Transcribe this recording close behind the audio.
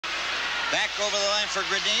Back over the line for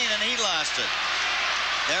Gradin, and he lost it.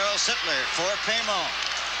 Darryl Sittler for Paymo.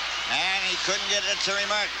 And he couldn't get it to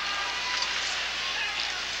Remark.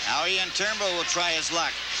 Now Ian Turnbull will try his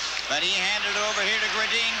luck. But he handed it over here to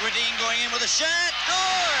Gradin. Gradin going in with a shot.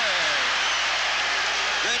 Score!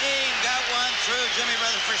 Gradin got one through Jimmy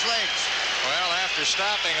Rutherford's legs. Well, after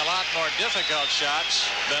stopping a lot more difficult shots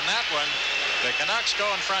than that one, the Canucks go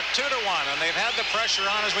in front 2-1, and they've had the pressure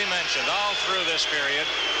on, as we mentioned, all through this period.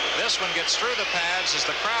 This one gets through the pads as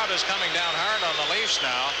the crowd is coming down hard on the Leafs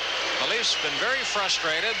now. The Leafs have been very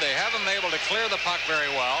frustrated. They haven't been able to clear the puck very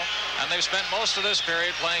well, and they've spent most of this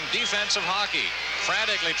period playing defensive hockey,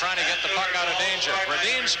 frantically trying to get the puck out of danger.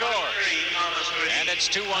 Gradin scores, and it's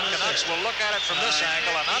 2-1 Canucks. We'll look at it from this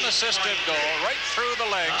angle, an unassisted goal right through the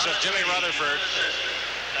legs of Jimmy Rutherford.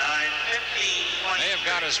 They have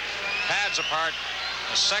got his pads apart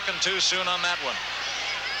a second too soon on that one.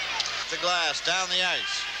 The glass down the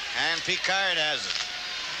ice, and Picard has it.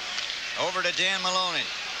 Over to Dan Maloney.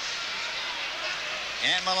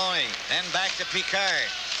 And Maloney, then back to Picard.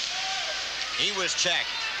 He was checked.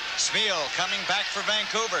 Smeel coming back for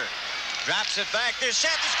Vancouver. Drops it back. There's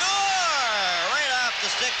shot to score! Right off the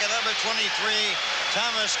stick of number 23,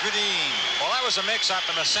 Thomas Gradin. Well, that was a mix-up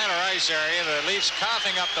in the center ice area. The Leafs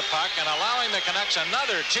coughing up the puck and allowing the Canucks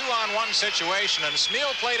another 2-on-1 situation, and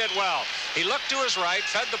Smeel played it well. He looked to his right,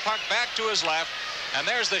 fed the puck back to his left, and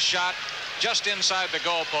there's the shot just inside the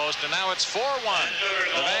goalpost, and now it's 4-1.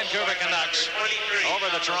 The Vancouver Canucks over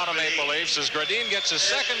the Toronto Maple Leafs as Gradin gets his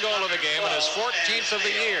second goal of the game and his 14th of the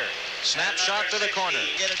year. Snapshot to the corner.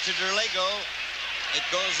 Get it to Derlego. It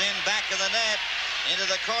goes in back of the net into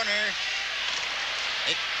the corner.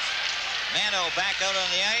 Mano back out on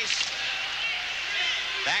the ice.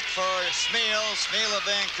 Back for Smeel. Smeel of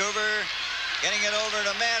Vancouver. Getting it over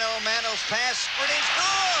to Mano. Mano's pass. Gradin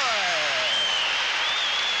scores!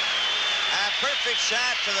 A perfect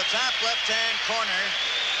shot to the top left-hand corner.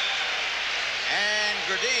 And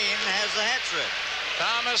Gradin has the hat trick.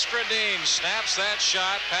 Thomas Gradin snaps that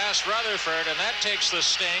shot past Rutherford, and that takes the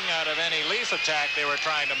sting out of any Leaf attack they were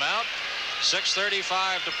trying to mount.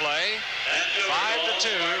 6:35 to play. 5-2.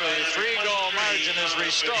 The 3-goal margin is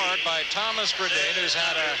restored by Thomas Gradin, who's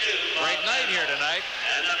had a great night here tonight.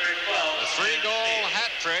 The 3-goal hat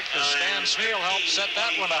trick as Stan Smeel helped set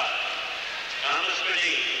that one up.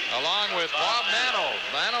 Along with Bob Mano.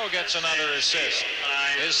 Mano gets another assist.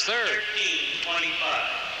 His third.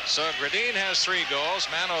 So Gradin has 3 goals,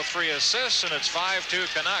 Mano 3 assists, and it's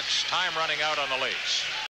 5-2 Canucks. Time running out on the Leafs.